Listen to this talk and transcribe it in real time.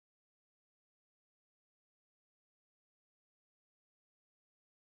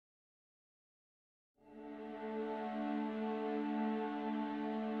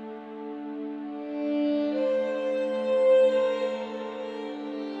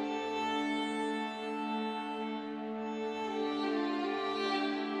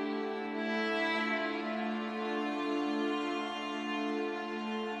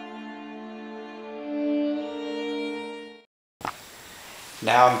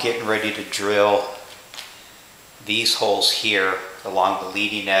Now I'm getting ready to drill these holes here along the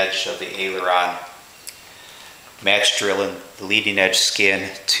leading edge of the aileron, match drilling the leading edge skin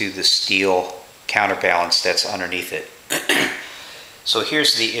to the steel counterbalance that's underneath it. So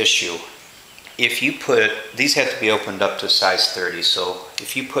here's the issue. If you put, these have to be opened up to size 30, so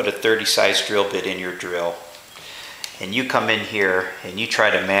if you put a 30 size drill bit in your drill and you come in here and you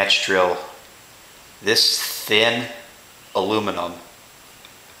try to match drill this thin aluminum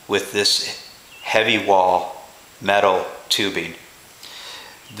with this heavy wall metal tubing,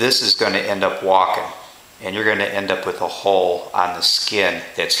 this is going to end up walking, and you're going to end up with a hole on the skin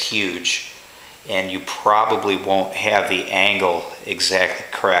that's huge, and you probably won't have the angle exactly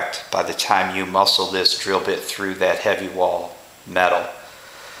correct by the time you muscle this drill bit through that heavy wall metal.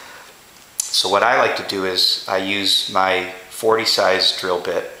 So what I like to do is I use my 40 size drill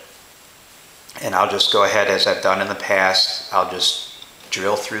bit, and I'll just go ahead, as I've done in the past, I'll just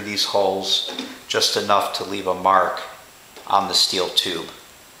drill through these holes just enough to leave a mark on the steel tube.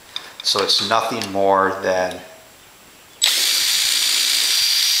 So it's nothing more than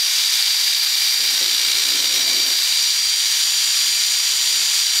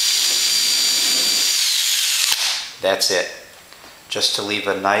that's it, just to leave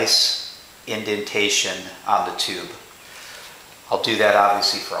a nice indentation on the tube. I'll do that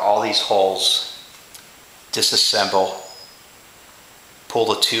obviously for all these holes, disassemble,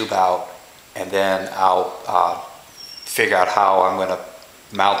 pull the tube out, and then I'll figure out how I'm going to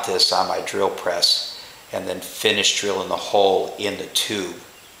mount this on my drill press, and then finish drilling the hole in the tube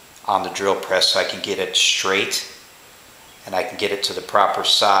on the drill press so I can get it straight and I can get it to the proper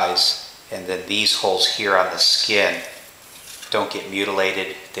size, and then these holes here on the skin don't get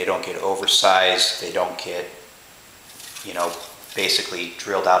mutilated, they don't get oversized, they don't get, you know, basically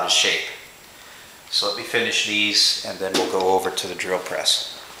drilled out of shape. So let me finish these and then we'll go over to the drill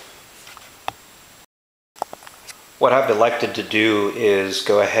press. What I've elected to do is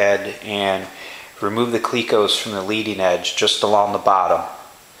go ahead and remove the clecos from the leading edge just along the bottom.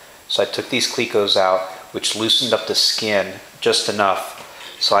 So I took these clecos out, which loosened up the skin just enough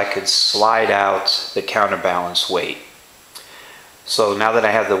so I could slide out the counterbalance weight. So now that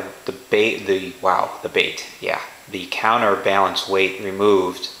I have the counterbalance weight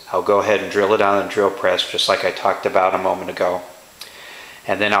removed, I'll go ahead and drill it on the drill press just like I talked about a moment ago.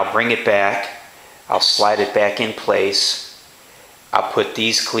 And then I'll bring it back, I'll slide it back in place. I'll put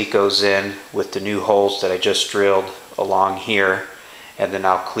these clecos in with the new holes that I just drilled along here, and then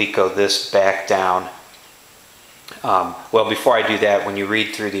I'll cleco this back down. Well, before I do that, when you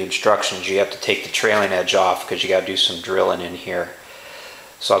read through the instructions, you have to take the trailing edge off because you got to do some drilling in here.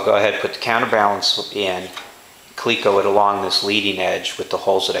 So I'll go ahead and put the counterbalance in, cleco it along this leading edge with the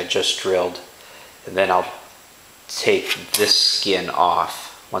holes that I just drilled, and then I'll take this skin off.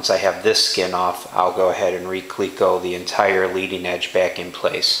 Once I have this skin off, I'll go ahead and re-cleco the entire leading edge back in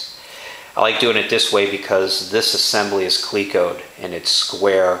place. I like doing it this way because this assembly is clecoed and it's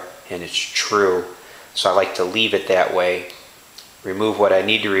square and it's true, so I like to leave it that way, remove what I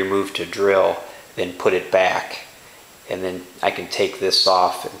need to remove to drill, then put it back, and then I can take this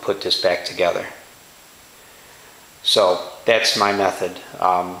off and put this back together. So that's my method.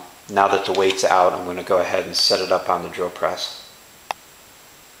 Now that the weight's out, I'm going to go ahead and set it up on the drill press.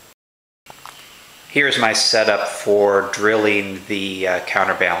 Here's my setup for drilling the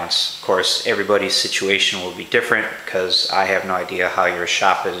counterbalance. Of course, everybody's situation will be different because I have no idea how your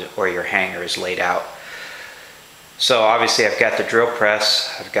shop is or your hangar is laid out. So obviously I've got the drill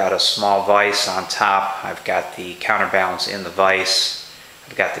press, I've got a small vise on top, I've got the counterbalance in the vise,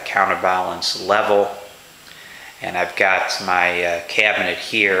 I've got the counterbalance level, and I've got my cabinet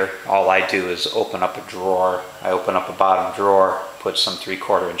here. All I do is open up a drawer. I open up a bottom drawer, put some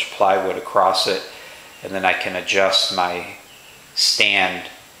 3/4 inch plywood across it, and then I can adjust my stand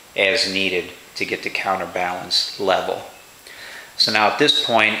as needed to get the counterbalance level. So now at this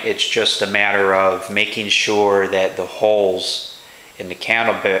point, it's just a matter of making sure that the holes in the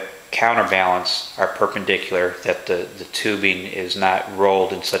counterbalance are perpendicular, that the tubing is not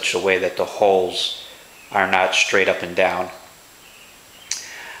rolled in such a way that the holes are not straight up and down.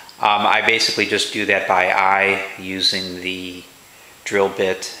 I basically just do that by eye using the drill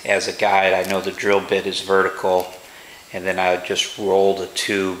bit as a guide. I know the drill bit is vertical, and then I just roll the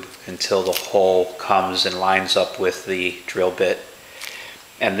tube until the hole comes and lines up with the drill bit.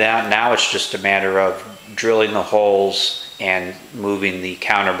 And now it's just a matter of drilling the holes and moving the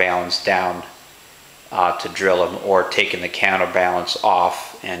counterbalance down to drill them, or taking the counterbalance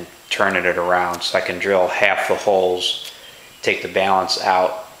off and turning it around. So I can drill half the holes, take the balance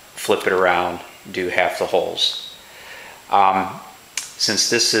out, flip it around, do half the holes.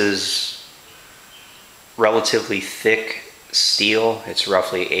 Since this is relatively thick steel, it's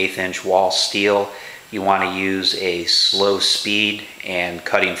roughly 1/8 inch wall steel, you want to use a slow speed and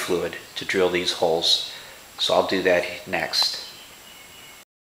cutting fluid to drill these holes. So I'll do that next.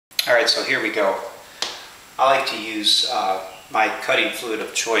 Alright, so here we go. I like to use my cutting fluid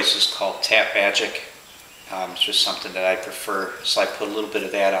of choice is called Tap Magic. It's just something that I prefer, so I put a little bit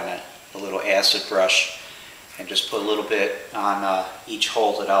of that on a little acid brush and just put a little bit on each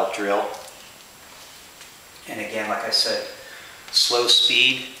hole that I'll drill. And again, like I said, slow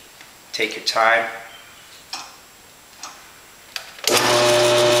speed, take your time.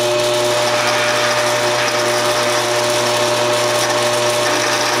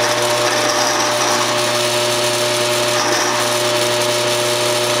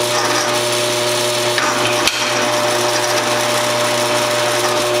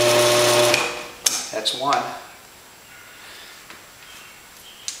 That's one.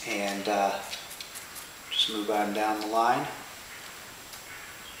 And just move on down the line.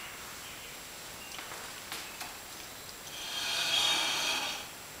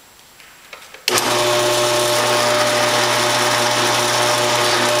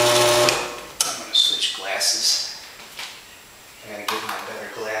 I'm going to switch glasses. I gotta get my better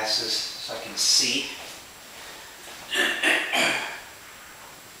glasses so I can see.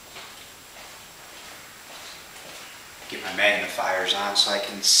 Get my magnifiers on so I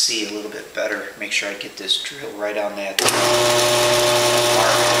can see a little bit better. Make sure I get this drill right on that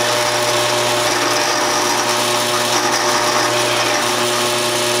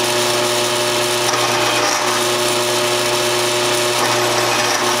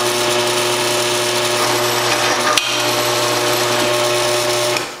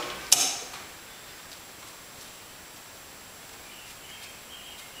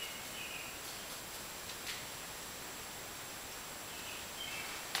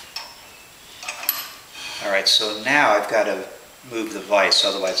Alright, so now I've got to move the vise,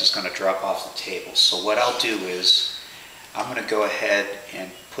 otherwise it's going to drop off the table. So what I'll do is, I'm going to go ahead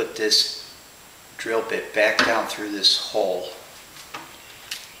and put this drill bit back down through this hole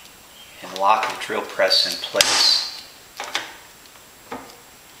and lock the drill press in place.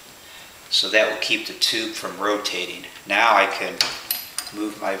 So that will keep the tube from rotating. Now I can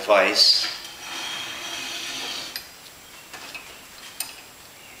move my vise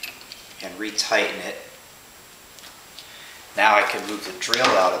and retighten it. Now I can move the drill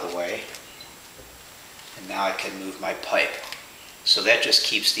out of the way, and now I can move my pipe. So that just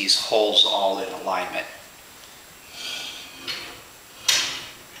keeps these holes all in alignment.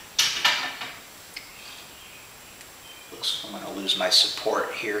 Looks like I'm going to lose my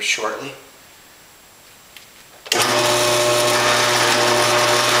support here shortly.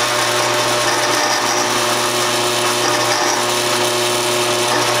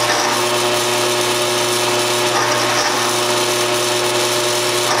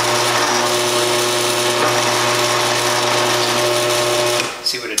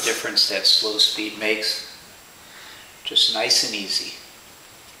 See what a difference that slow speed makes? Just nice and easy.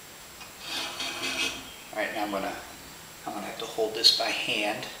 Alright, now I'm gonna have to hold this by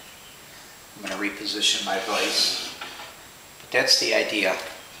hand. I'm gonna reposition my vise. But that's the idea.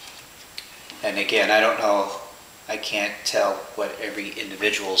 And again, I don't know, I can't tell what every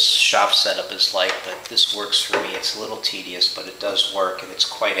individual's shop setup is like, but this works for me. It's a little tedious, but it does work and it's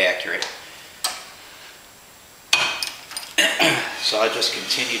quite accurate. So I'll just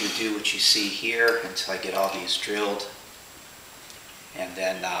continue to do what you see here until I get all these drilled, and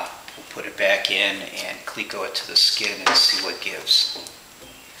then we'll put it back in and cleco it to the skin and see what gives.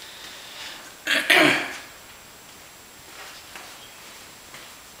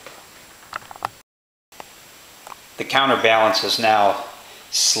 The counterbalance is now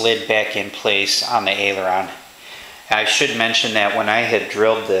slid back in place on the aileron. I should mention that when I had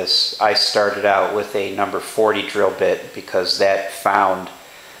drilled this, I started out with a number 40 drill bit because that found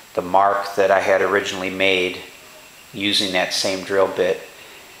the mark that I had originally made using that same drill bit.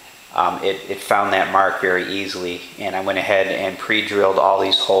 It found that mark very easily, and I went ahead and pre-drilled all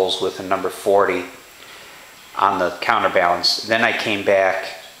these holes with a number 40 on the counterbalance. Then I came back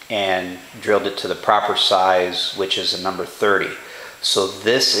and drilled it to the proper size, which is a number 30. So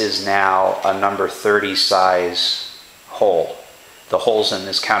this is now a number 30 size hole. The holes in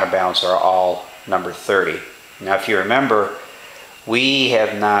this counterbalance are all number 30. Now if you remember, we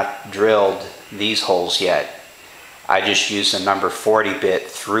have not drilled these holes yet. I just used a number 40 bit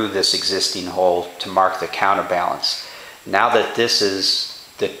through this existing hole to mark the counterbalance. Now that this is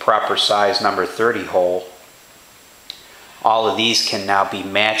the proper size number 30 hole, all of these can now be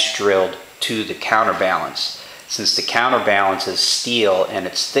match drilled to the counterbalance. since the counterbalance is steel and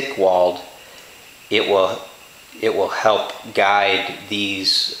it's thick-walled, it will help guide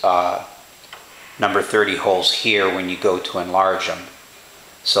these number 30 holes here when you go to enlarge them.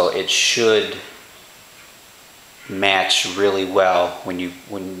 So it should match really well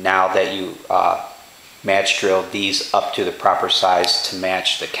now that you match drill these up to the proper size to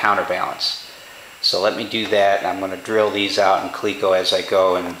match the counterbalance. So let me do that. I'm going to drill these out in Cleco as I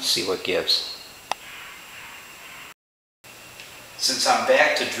go and see what gives. Since I'm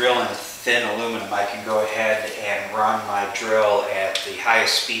back to drilling thin aluminum, I can go ahead and run my drill at the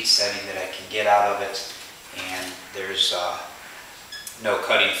highest speed setting that I can get out of it, and there's no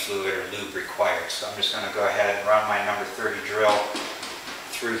cutting fluid or lube required. So I'm just going to go ahead and run my number 30 drill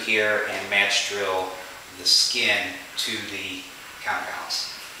through here and match drill the skin to the counterbalance.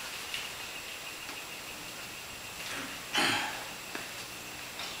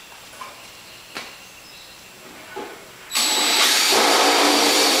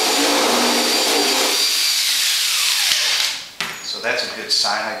 So that's a good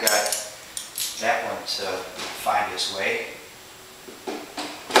sign. I got that one to find its way.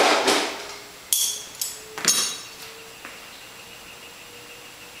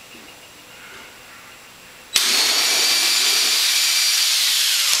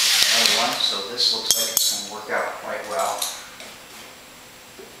 Another one, so this looks like it's going to work out quite well.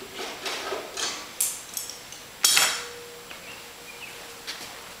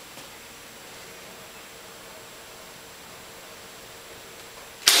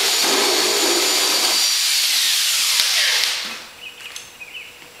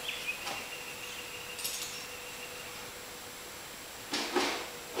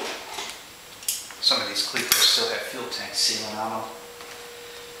 Some of these Clecos still have fuel tank sealant on them.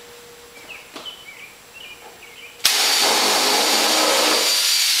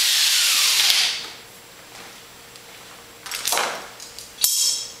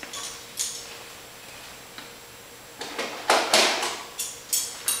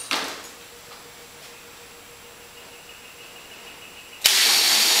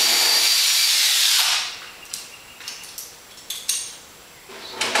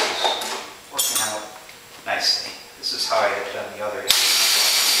 Nicely. This is how I had done the other end.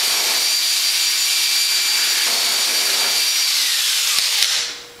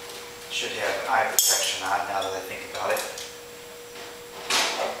 Should have eye protection on now that I think about it.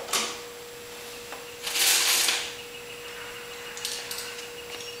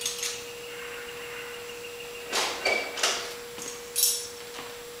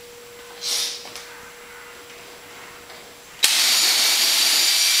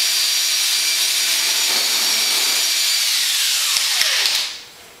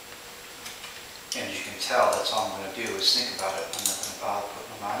 That's all I'm going to do is think about it. I'm not going to bother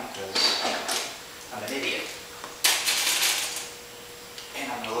putting them on because I'm an idiot.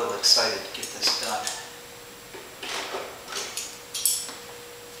 And I'm a little excited to get this done.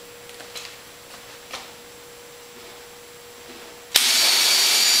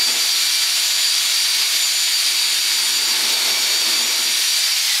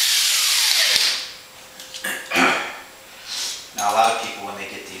 Now a lot of people when they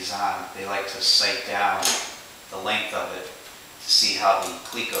get these on, they like to sight down the length of it to see how the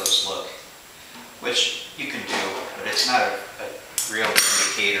Clecos look, which you can do, but it's not a real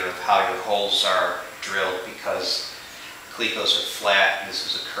indicator of how your holes are drilled because Clecos are flat and this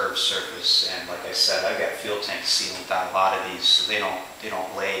is a curved surface, and like I said, I've got fuel tank sealant on a lot of these, so they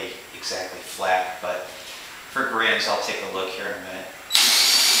don't lay exactly flat, but for grins I'll take a look here in a minute.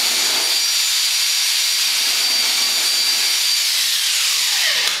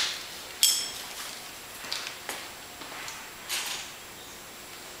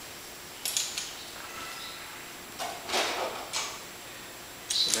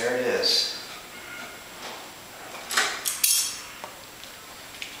 So there it is.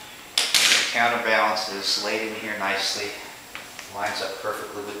 The counterbalance is laid in here nicely. Lines up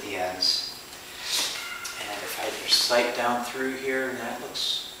perfectly with the ends. And if I just sight down through here, that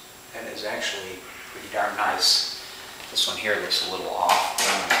is actually pretty darn nice. This one here looks a little off, but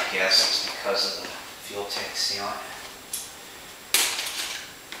I'm going to guess it's because of the fuel tank sealant.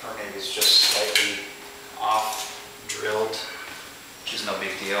 Or maybe it's just slightly off drilled. Which is no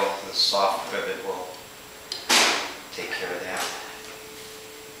big deal. The soft rivet will take care of that.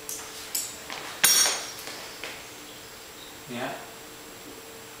 Yeah,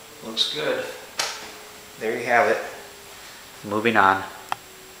 looks good. There you have it. Moving on.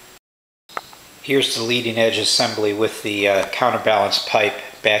 Here's the leading edge assembly with the counterbalance pipe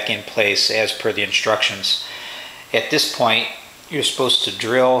back in place as per the instructions. At this point, you're supposed to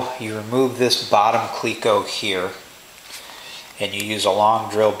drill, you remove this bottom cleco here, and you use a long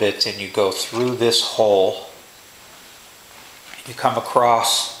drill bit and you go through this hole. You come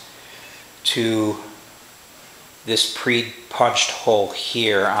across to this pre-punched hole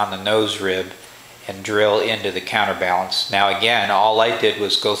here on the nose rib and drill into the counterbalance. Now again, all I did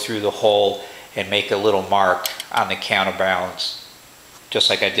was go through the hole and make a little mark on the counterbalance, just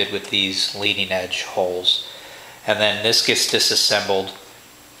like I did with these leading edge holes. And then this gets disassembled,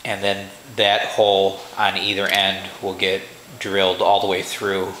 and then that hole on either end will get drilled all the way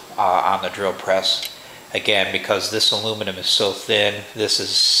through on the drill press. Again, because this aluminum is so thin, this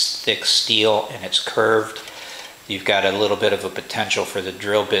is thick steel and it's curved, you've got a little bit of a potential for the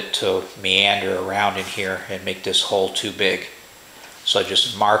drill bit to meander around in here and make this hole too big. So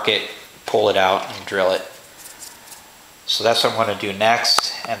just mark it, pull it out, and drill it. So that's what I'm going to do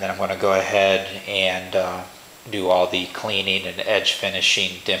next, and then I'm going to go ahead and do all the cleaning and edge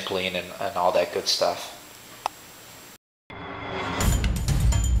finishing, dimpling, and all that good stuff.